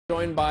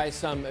Joined by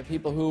some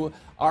people who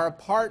are a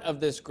part of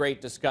this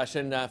great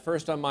discussion.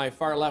 First on my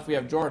far left, we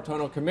have Joe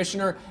Ortona,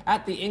 Commissioner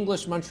at the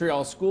English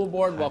Montreal School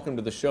Board. Welcome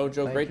to the show,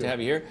 Joe. Great to have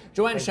you here.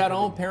 Joanne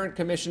Charron, Parent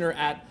Commissioner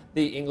at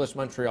the English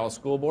Montreal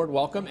School Board.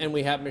 Welcome. And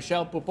we have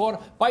Michèle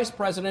Poupore, Vice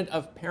President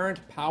of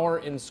Parent Power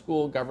in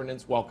School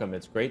Governance. Welcome.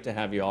 It's great to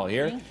have you all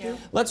here. Thank you.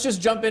 Let's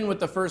just jump in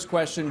with the first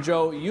question.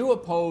 Joe, you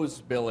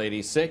oppose Bill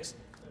 86.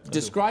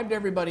 Describe to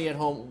everybody at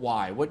home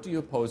why. What do you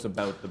oppose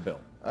about the bill?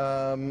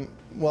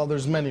 Well,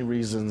 there's many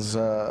reasons,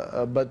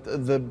 but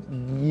the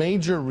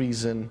major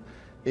reason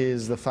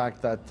is the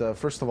fact that,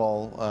 first of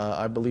all,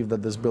 I believe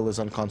that this bill is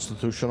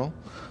unconstitutional.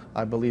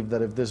 I believe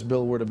that if this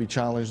bill were to be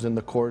challenged in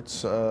the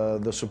courts,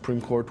 the Supreme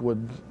Court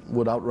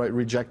would outright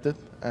reject it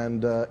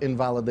and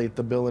invalidate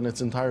the bill in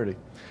its entirety.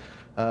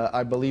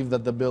 I believe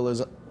that the bill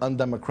is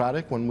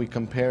undemocratic when we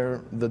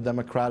compare the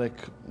democratic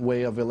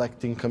way of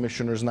electing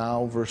commissioners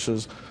now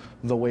versus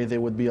the way they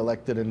would be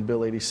elected in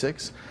Bill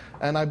 86.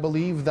 And I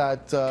believe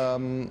that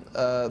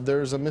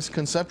there's a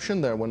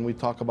misconception there when we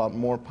talk about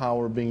more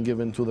power being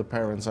given to the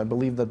parents. I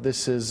believe that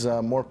this is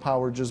more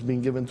power just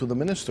being given to the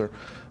minister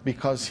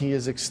because he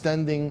is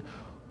extending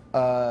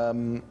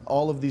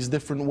all of these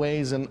different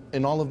ways and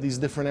in all of these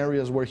different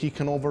areas where he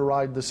can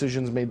override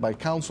decisions made by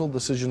council,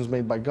 decisions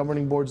made by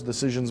governing boards,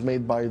 decisions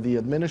made by the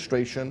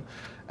administration,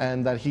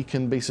 and that he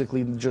can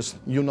basically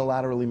just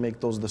unilaterally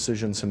make those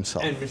decisions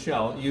himself. And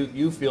Michèle,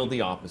 you feel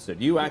the opposite.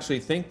 You actually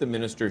think the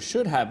minister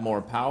should have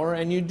more power,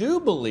 and you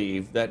do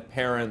believe that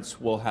parents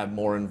will have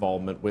more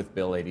involvement with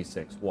Bill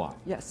 86. Why?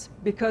 Yes,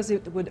 because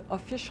it would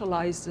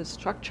officialize the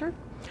structure.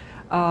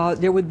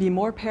 There would be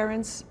more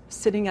parents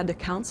sitting at the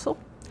council,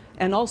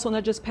 and also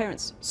not just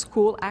parents,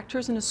 school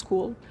actors in the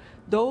school.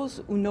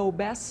 Those who know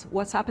best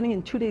what's happening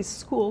in today's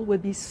school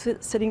would be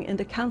sitting in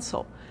the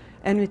council.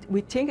 And we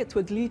think it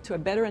would lead to a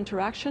better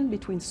interaction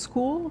between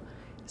school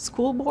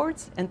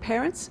boards and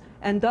parents,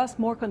 and thus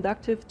more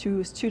conducive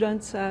to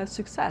students'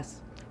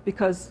 success,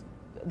 because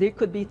they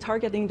could be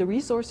targeting the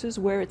resources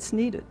where it's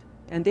needed,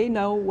 and they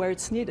know where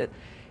it's needed.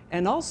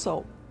 And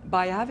also,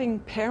 by having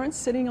parents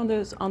sitting on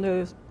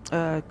the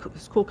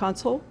school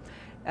council,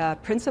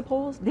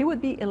 principals, they would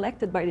be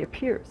elected by their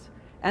peers.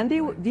 And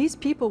these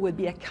people would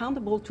be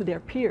accountable to their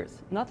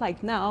peers. Not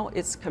like now,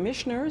 it's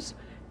commissioners,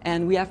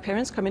 and we have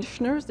parents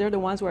commissioners, they're the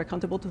ones who are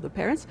accountable to the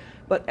parents,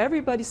 but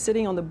everybody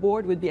sitting on the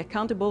board would be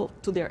accountable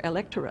to their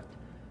electorate.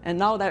 And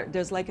now that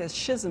there's like a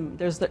schism,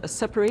 there's a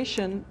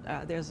separation,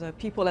 there's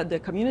people at the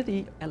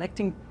community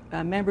electing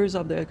members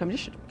of the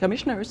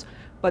commissioners,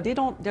 but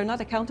they're not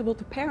accountable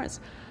to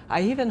parents.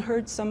 I even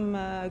heard some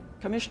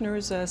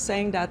commissioners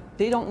saying that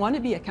they don't want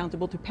to be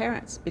accountable to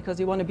parents because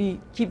they want to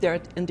keep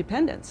their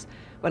independence.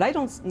 But I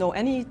don't know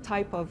any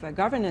type of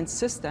governance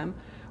system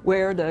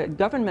where the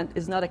government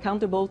is not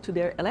accountable to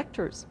their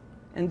electors.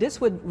 And this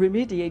would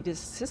remediate this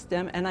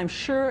system, and I'm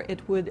sure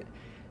it would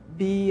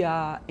be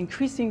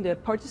increasing the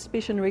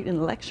participation rate in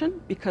election,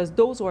 because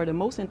those who are the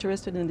most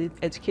interested in the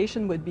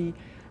education would be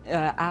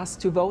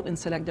asked to vote and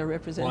select their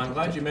representatives. Well,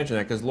 I'm glad you mentioned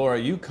that, because Laura,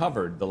 you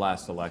covered the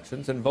last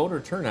elections, and voter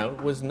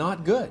turnout was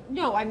not good.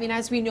 No, I mean,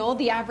 as we know,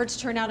 the average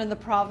turnout in the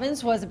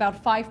province was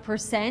about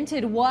 5%.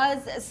 It was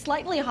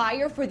slightly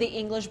higher for the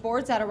English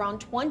boards at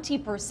around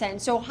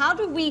 20%. So how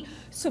do we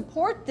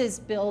support this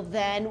bill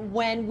then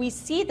when we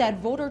see that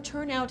voter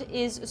turnout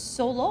is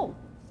so low?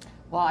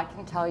 Well, I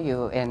can tell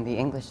you in the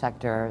English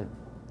sector,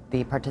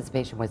 the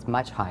participation was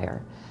much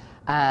higher.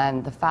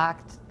 And the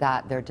fact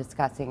that they're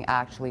discussing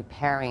actually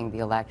pairing the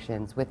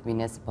elections with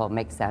municipal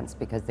makes sense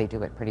because they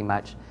do it pretty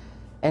much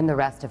in the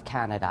rest of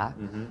Canada.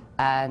 Mm-hmm.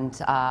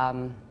 And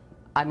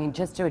I mean,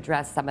 just to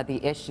address some of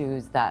the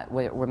issues that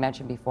were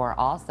mentioned before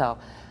also,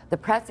 the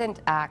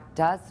present act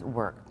does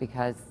work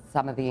because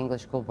some of the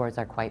English school boards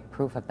are quite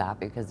proof of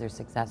that because their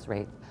success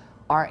rates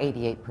are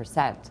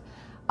 88%.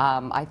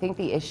 I think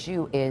the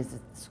issue is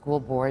school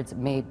boards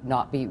may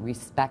not be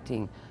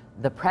respecting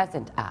the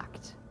present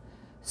act.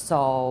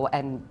 So,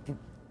 and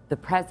the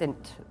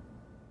present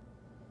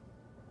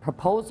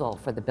proposal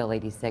for the Bill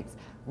 86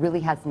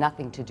 really has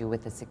nothing to do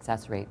with the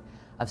success rate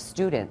of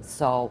students.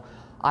 So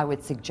I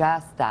would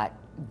suggest that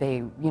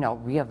they,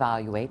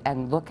 reevaluate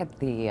and look at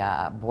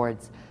the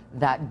boards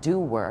that do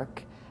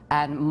work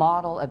and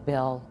model a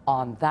bill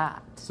on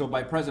that. So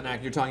by present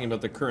act, you're talking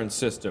about the current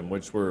system,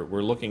 which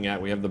we're looking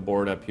at. We have the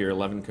board up here,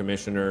 11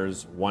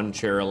 commissioners, 1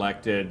 chair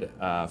elected,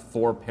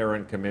 4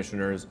 parent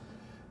commissioners.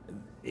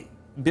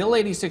 Bill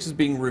 86 is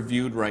being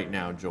reviewed right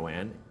now,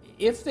 Joanne.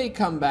 If they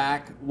come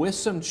back with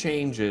some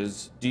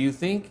changes, do you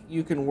think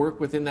you can work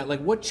within that? Like,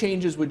 what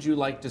changes would you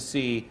like to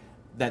see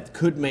that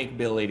could make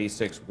Bill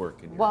 86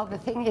 work? Well, the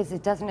thing is,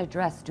 it doesn't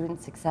address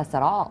student success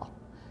at all.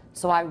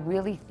 So I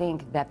really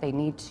think that they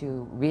need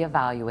to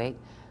reevaluate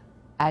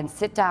and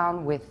sit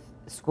down with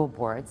school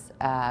boards,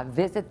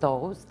 visit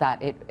those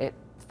that it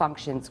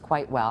functions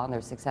quite well and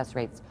their success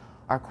rates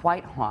are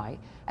quite high,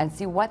 and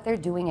see what they're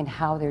doing and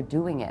how they're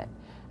doing it,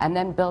 and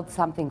then build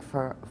something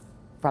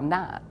from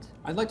that.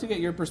 I'd like to get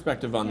your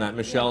perspective on that,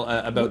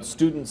 Michèle, about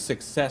student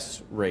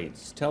success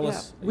rates. Tell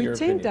us your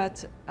opinion. We think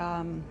that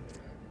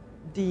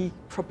the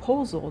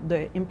proposal,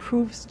 the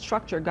improved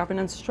structure,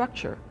 governance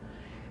structure,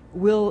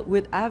 will,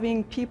 with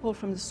having people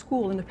from the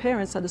school and the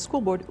parents at the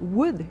school board,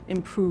 would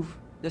improve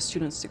the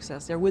students'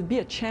 success. There would be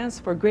a chance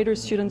for greater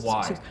students'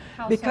 success.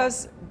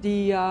 Because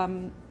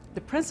the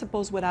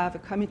principals would have a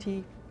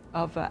committee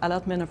of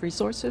allotment of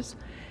resources,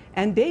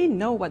 and they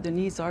know what the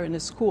needs are in the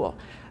school,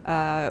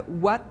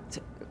 what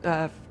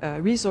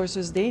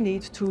resources they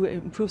need to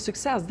improve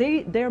success.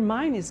 Their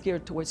mind is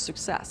geared towards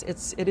success.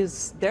 It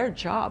is their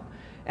job,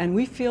 and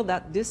we feel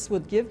that this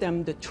would give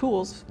them the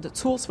tools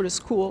for the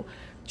school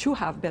to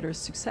have better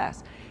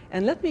success.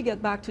 And let me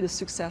get back to the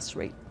success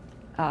rate.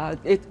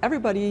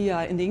 Everybody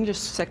in the English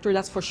sector,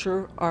 that's for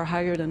sure, are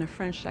higher than the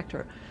French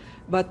sector.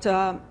 But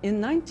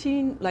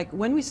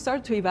when we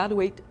started to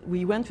evaluate,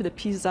 we went to the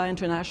PISA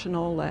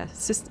international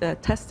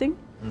testing.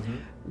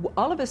 Mm-hmm.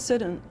 All of a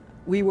sudden,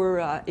 we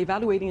were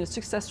evaluating the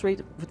success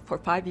rate for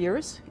 5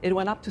 years. It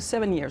went up to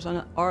 7 years,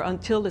 or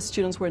until the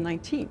students were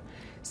 19.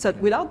 So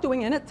without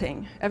doing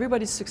anything,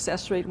 everybody's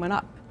success rate went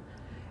up.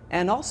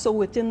 And also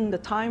within the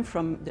time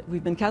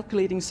we've been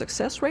calculating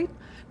success rate,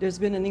 there's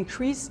been an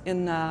increase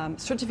in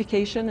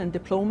certification and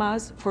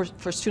diplomas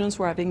for students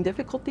who are having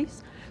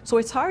difficulties. So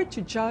it's hard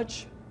to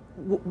judge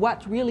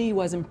what really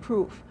was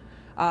improved.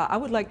 I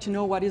would like to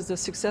know what is the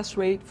success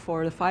rate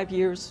for the 5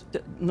 years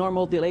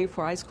normal delay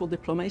for high school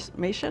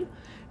diplomation,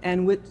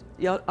 and with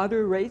the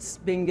other rates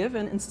being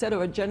given instead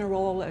of a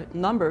general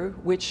number,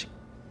 which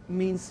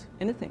means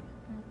anything.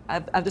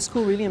 Have the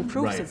school really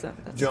improved since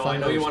that? Joe, I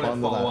know you want to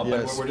follow up,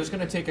 but we're just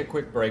going to take a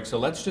quick break. So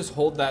let's just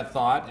hold that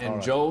thought.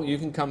 And Joe, you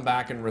can come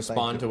back and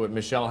respond to what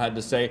Michèle had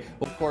to say.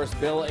 Of course,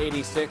 Bill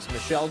 86,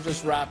 Michèle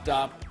just wrapped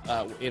up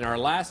in our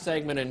last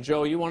segment. And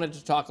Joe, you wanted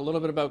to talk a little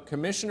bit about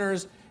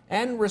commissioners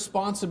and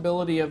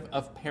responsibility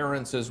of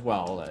parents as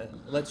well.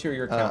 Let's hear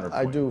your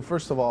counterpoint. I do.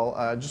 First of all,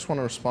 I just want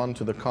to respond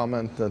to the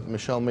comment that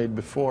Michèle made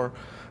before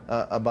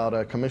about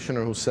a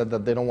commissioner who said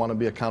that they don't want to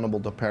be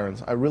accountable to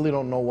parents. I really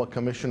don't know what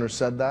commissioner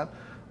said that.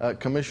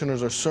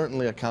 Commissioners are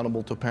certainly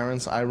accountable to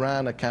parents. I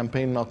ran a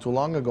campaign not too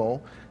long ago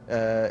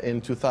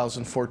in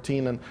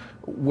 2014, and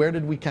where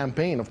did we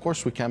campaign? Of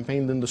course, we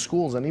campaigned in the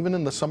schools, and even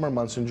in the summer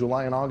months in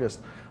July and August,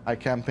 I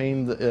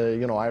campaigned,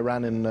 I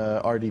ran in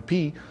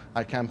RDP,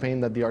 I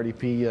campaigned at the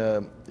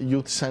RDP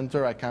Youth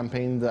Center, I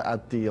campaigned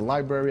at the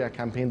library, I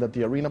campaigned at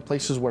the arena,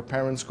 places where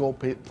parents go,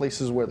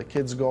 places where the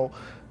kids go.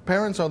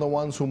 Parents are the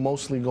ones who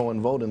mostly go and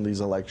vote in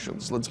these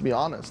elections, let's be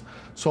honest.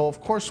 So of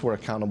course we're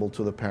accountable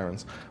to the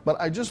parents. But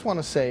I just want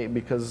to say,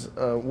 because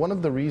one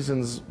of the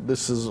reasons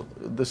this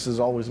is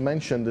always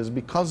mentioned is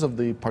because of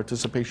the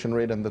participation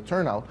rate and the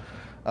turnout.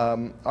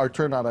 Our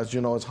turnout, as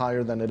you know, is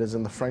higher than it is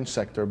in the French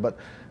sector. But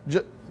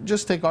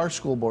just take our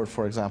school board,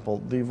 for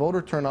example. The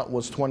voter turnout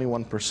was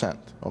 21%,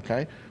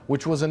 okay?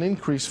 Which was an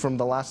increase from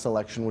the last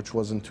election, which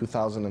was in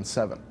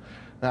 2007.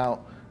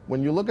 Now,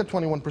 when you look at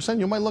 21%,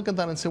 you might look at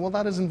that and say, well,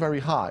 that isn't very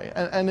high,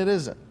 and it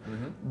isn't.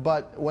 Mm-hmm.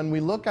 But when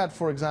we look at,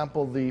 for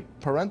example, the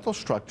parental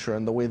structure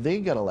and the way they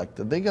get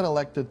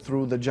elected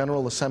through the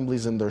general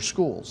assemblies in their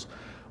schools,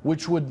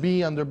 which would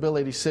be under Bill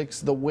 86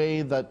 the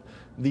way that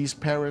these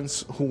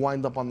parents who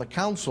wind up on the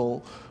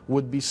council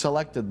would be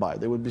selected by.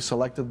 They would be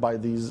selected by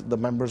the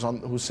members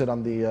who sit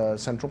on the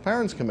Central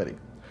Parents Committee.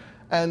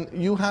 And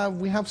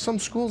we have some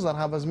schools that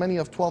have as many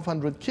as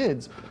 1,200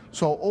 kids,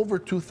 so over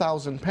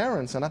 2,000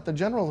 parents, and at the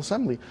General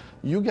Assembly,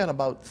 you get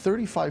about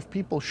 35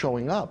 people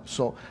showing up.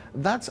 So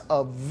that's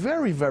a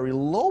very, very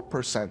low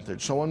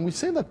percentage. So when we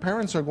say that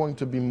parents are going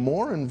to be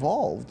more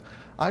involved,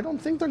 I don't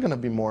think they're going to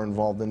be more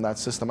involved in that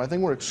system. I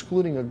think we're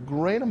excluding a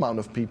great amount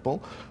of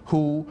people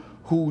who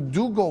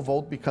do go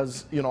vote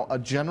because, a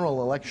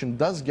general election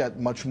does get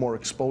much more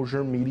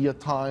exposure, media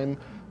time,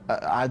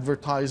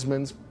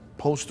 advertisements,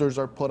 posters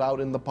are put out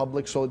in the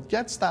public, so it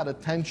gets that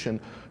attention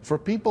for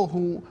people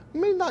who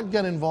may not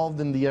get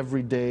involved in the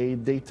everyday,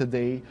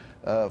 day-to-day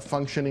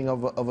functioning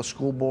of a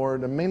school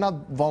board and may not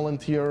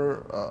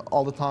volunteer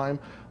all the time,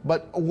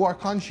 but who are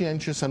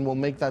conscientious and will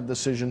make that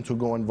decision to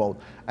go and vote,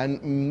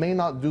 and may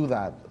not do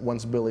that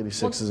once Bill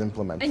 86 is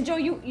implemented. And Joe,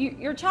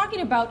 you're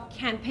talking about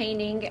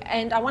campaigning,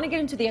 and I want to get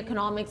into the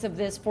economics of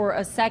this for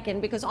a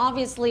second, because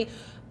obviously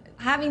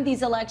having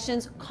these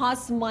elections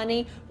costs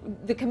money.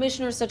 The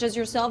commissioners, such as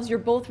yourselves, you're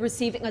both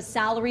receiving a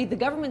salary. The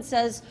government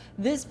says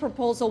this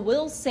proposal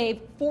will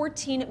save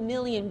 $14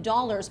 million.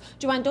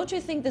 Joanne, don't you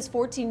think this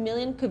 $14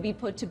 million could be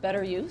put to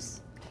better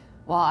use?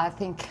 Well, I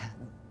think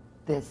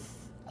this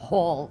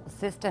whole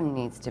system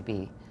needs to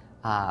be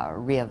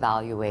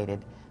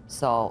reevaluated,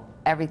 so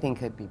everything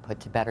could be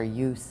put to better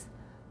use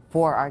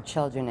for our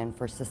children and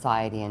for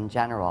society in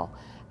general.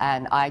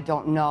 And I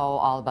don't know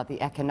all about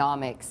the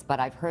economics,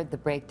 but I've heard the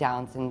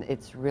breakdowns, and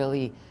it's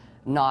really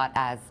not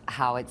as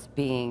how it's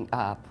being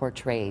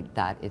portrayed,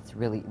 that it's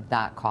really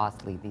that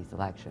costly, these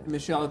elections.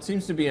 Michèle, it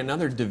seems to be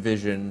another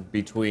division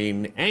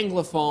between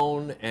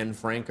Anglophone and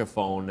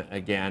Francophone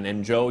again.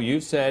 And Joe,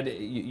 you said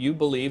you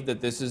believe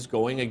that this is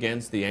going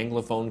against the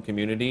Anglophone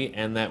community,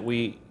 and that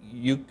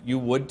you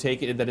would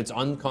take it that it's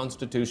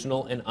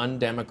unconstitutional and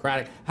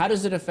undemocratic. How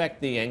does it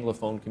affect the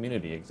Anglophone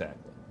community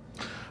exactly?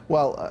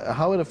 Well,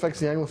 how it affects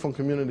the Anglophone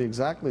community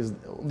exactly is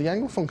the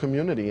Anglophone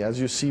community, as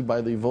you see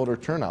by the voter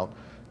turnout,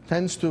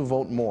 tends to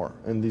vote more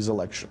in these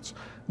elections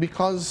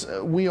because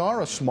we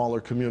are a smaller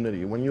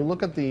community. When you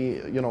look at the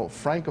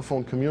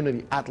Francophone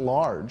community at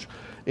large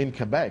in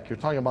Quebec, you're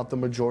talking about the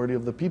majority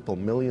of the people,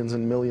 millions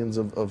and millions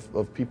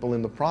of people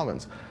in the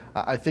province.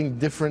 I think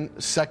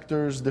different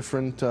sectors,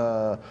 different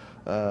areas,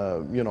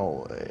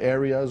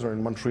 or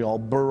in Montreal,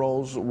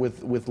 boroughs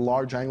with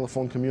large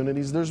Anglophone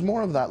communities, there's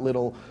more of that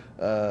little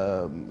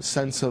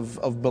sense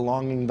of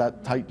belonging,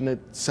 that tight-knit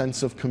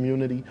sense of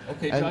community.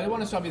 Okay, Joe, I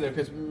want to stop you there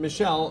because,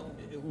 Michèle,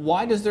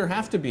 why does there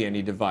have to be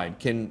any divide?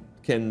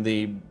 Can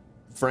the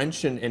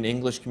French and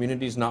English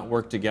communities not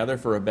work together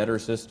for a better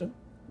system?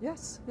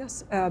 Yes,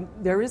 yes.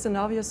 There is an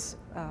obvious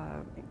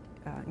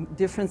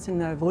difference in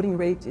the voting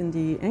rate in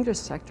the English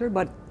sector,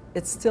 but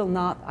it's still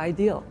not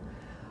ideal.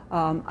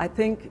 I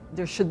think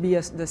there should be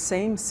the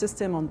same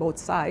system on both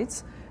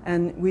sides,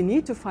 and we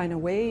need to find a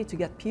way to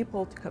get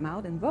people to come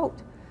out and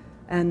vote.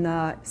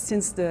 And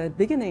since the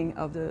beginning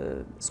of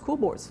the school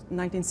boards,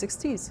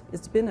 1960s,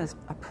 it's been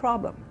a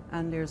problem,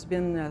 and there's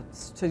been a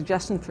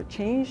suggestion for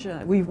change.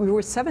 We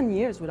were 7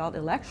 years without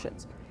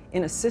elections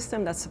in a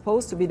system that's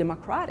supposed to be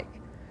democratic.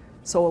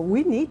 So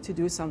we need to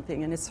do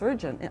something, and it's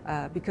urgent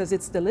because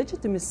it's the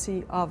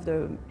legitimacy of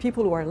the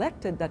people who are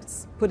elected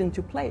that's put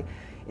into play.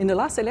 In the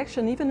last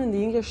election, even in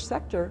the English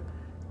sector,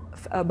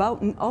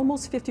 about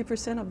almost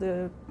 50% of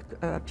the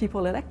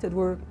people elected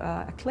were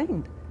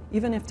acclaimed,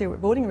 even if their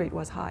voting rate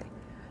was high.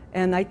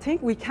 And I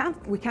think we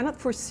cannot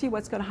foresee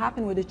what's going to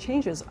happen with the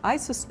changes. I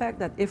suspect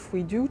that if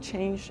we do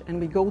change and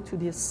we go to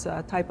this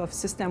type of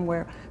system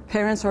where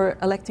parents are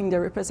electing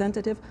their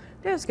representative,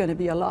 there's going to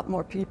be a lot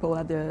more people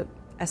at the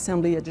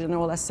assembly, a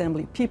general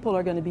assembly. People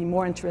are going to be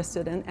more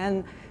interested,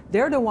 and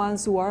they're the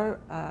ones who are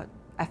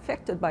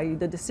affected by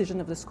the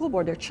decision of the school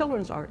board. Their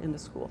children are in the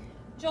school.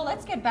 Joe,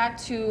 let's get back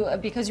to,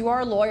 because you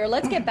are a lawyer,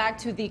 let's get back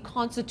to the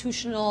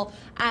constitutional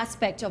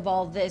aspect of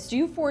all this. Do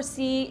you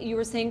foresee, you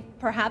were saying,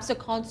 perhaps a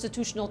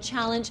constitutional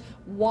challenge?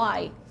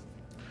 Why?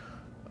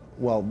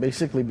 Well,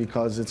 basically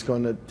because it's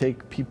going to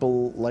take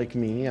people like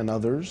me and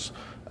others,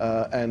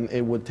 and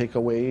it would take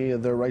away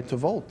their right to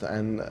vote.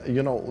 And,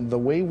 the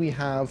way we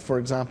have, for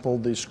example,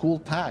 the school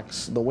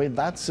tax, the way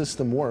that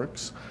system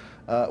works,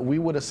 we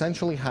would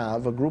essentially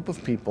have a group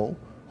of people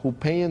who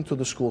pay into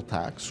the school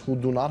tax, who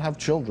do not have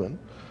children,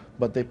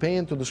 but they pay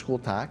into the school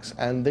tax,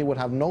 and they would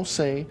have no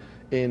say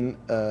in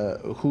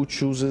who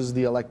chooses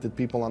the elected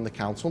people on the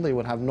council. They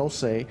would have no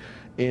say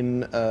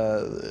in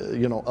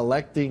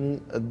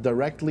electing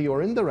directly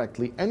or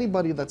indirectly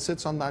anybody that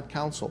sits on that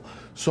council.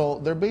 So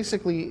they're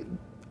basically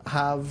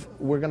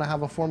we're going to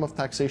have a form of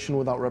taxation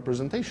without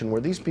representation,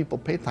 where these people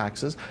pay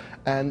taxes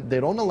and they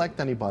don't elect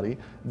anybody.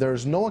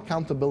 There's no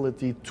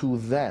accountability to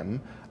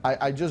them.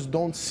 I just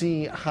don't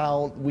see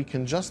how we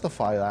can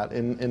justify that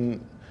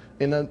in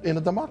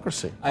a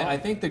democracy. I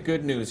think the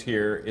good news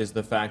here is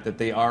the fact that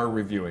they are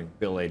reviewing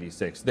Bill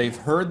 86. They've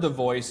heard the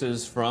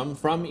voices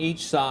from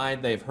each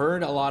side. They've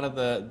heard a lot of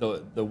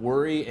the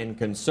worry and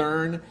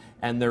concern,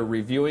 and they're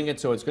reviewing it.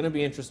 So it's going to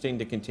be interesting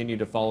to continue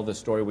to follow the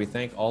story. We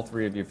thank all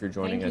three of you for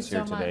joining us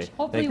here today.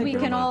 Hopefully we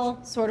can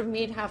all sort of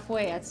meet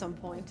halfway at some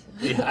point.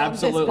 Yeah,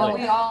 absolutely. Well,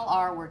 we all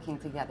are working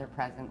together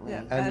presently.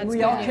 Yeah. And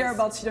we all care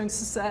about student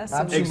success.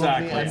 Absolutely.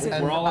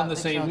 Exactly. We're all on the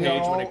same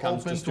page when it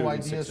comes to student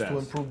ideas success. to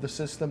improve the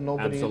system.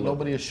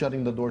 Nobody is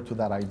shutting the door to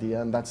that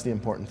idea, and that's the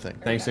important thing.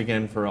 Thanks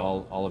again for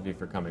all of you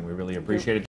for coming. We really appreciate it.